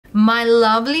My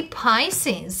lovely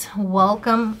Pisces,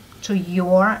 welcome to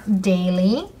your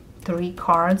daily 3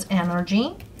 cards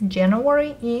energy,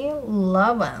 January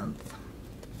 11th.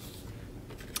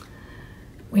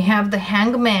 We have the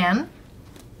Hangman,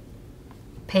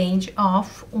 Page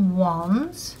of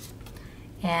Wands,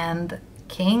 and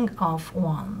King of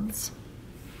Wands.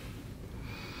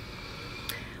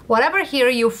 Whatever here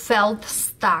you felt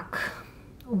stuck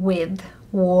with,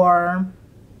 or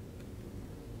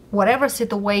whatever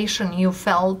situation you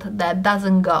felt that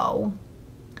doesn't go,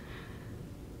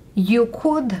 you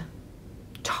could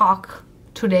talk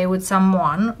today with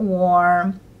someone,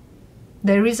 or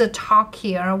there is a talk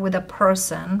here with a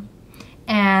person,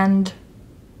 and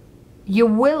you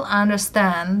will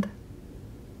understand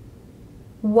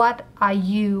what are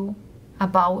you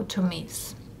about to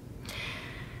miss.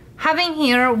 Having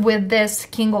here with this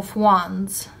King of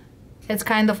Wands, it's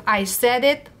kind of, I said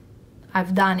it,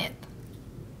 I've done it.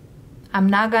 I'm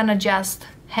not gonna just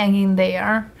hang in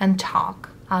there and talk.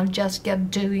 I'll just get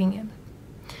doing it.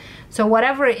 So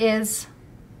whatever it is,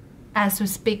 as we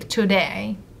speak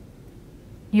today,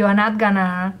 you are not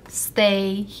gonna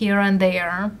stay here and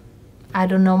there. I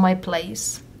don't know my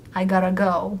place. I gotta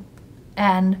go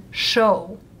and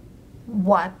show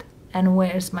what and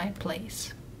where's my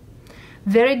place.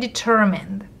 Very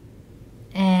determined,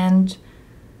 and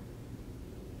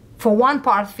for one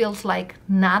part feels like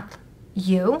not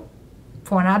you,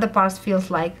 for another part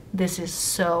feels like this is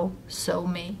so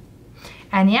me.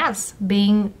 And yes,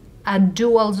 being a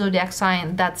dual zodiac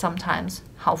sign, that's sometimes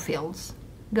how it feels.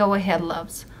 Go ahead,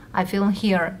 loves. I feel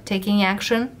here taking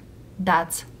action.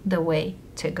 That's the way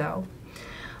to go.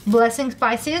 Blessings,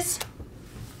 Pisces.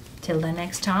 Till the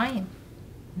next time.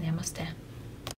 Namaste.